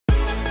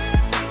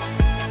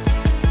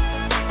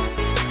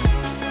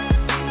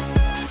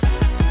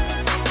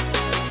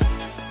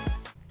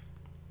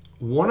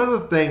One of the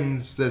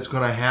things that's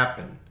going to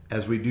happen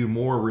as we do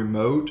more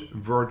remote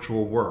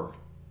virtual work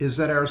is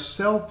that our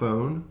cell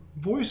phone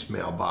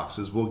voicemail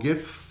boxes will get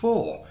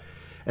full.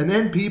 And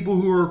then people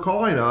who are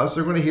calling us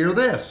are going to hear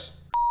this.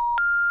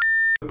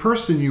 The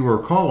person you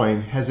are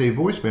calling has a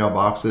voicemail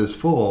box that is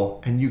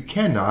full and you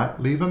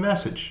cannot leave a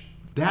message.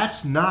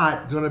 That's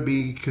not going to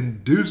be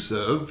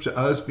conducive to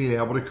us being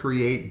able to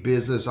create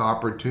business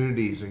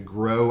opportunities and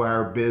grow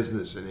our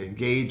business and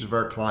engage with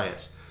our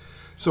clients.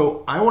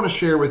 So I want to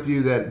share with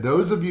you that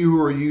those of you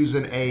who are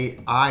using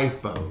an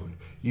iPhone,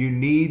 you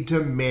need to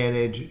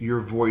manage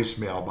your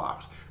voicemail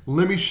box.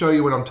 Let me show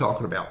you what I'm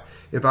talking about.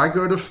 If I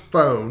go to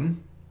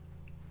phone,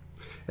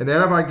 and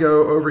then if I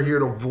go over here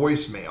to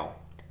voicemail,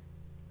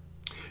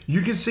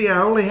 you can see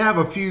I only have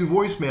a few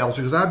voicemails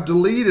because I've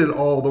deleted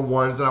all the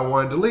ones that I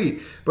want to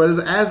delete. But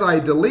as I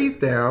delete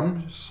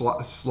them,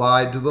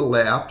 slide to the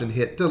left and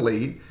hit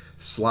delete,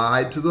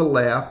 slide to the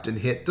left and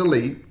hit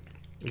delete.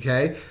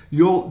 Okay,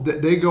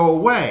 they go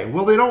away.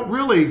 Well, they don't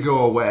really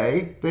go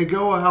away. They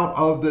go out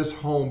of this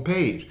home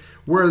page.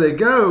 Where they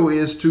go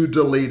is to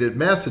deleted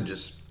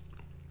messages.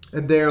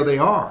 And there they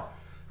are.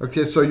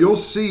 Okay, so you'll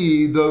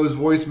see those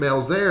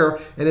voicemails there,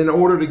 and in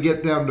order to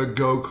get them to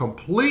go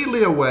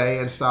completely away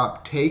and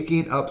stop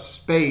taking up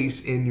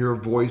space in your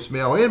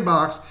voicemail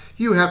inbox,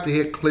 you have to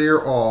hit clear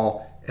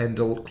all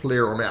and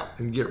clear them out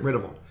and get rid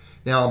of them.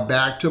 Now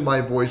back to my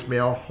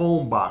voicemail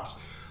home box.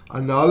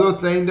 Another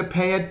thing to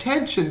pay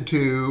attention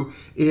to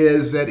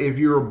is that if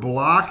you're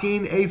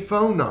blocking a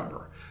phone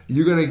number,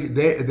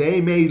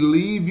 they may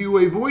leave you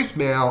a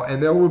voicemail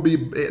and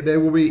they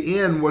will be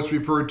in what's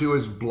referred to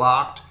as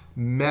blocked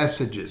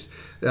messages.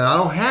 Now, I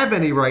don't have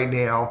any right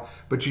now,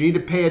 but you need to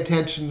pay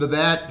attention to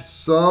that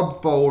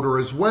subfolder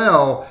as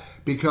well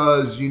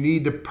because you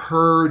need to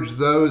purge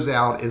those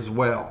out as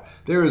well.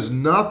 There is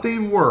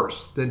nothing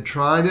worse than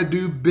trying to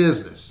do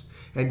business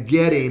and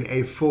getting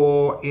a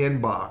full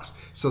inbox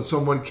so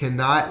someone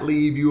cannot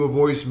leave you a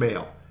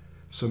voicemail.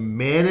 So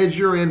manage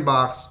your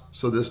inbox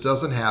so this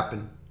doesn't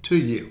happen to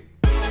you.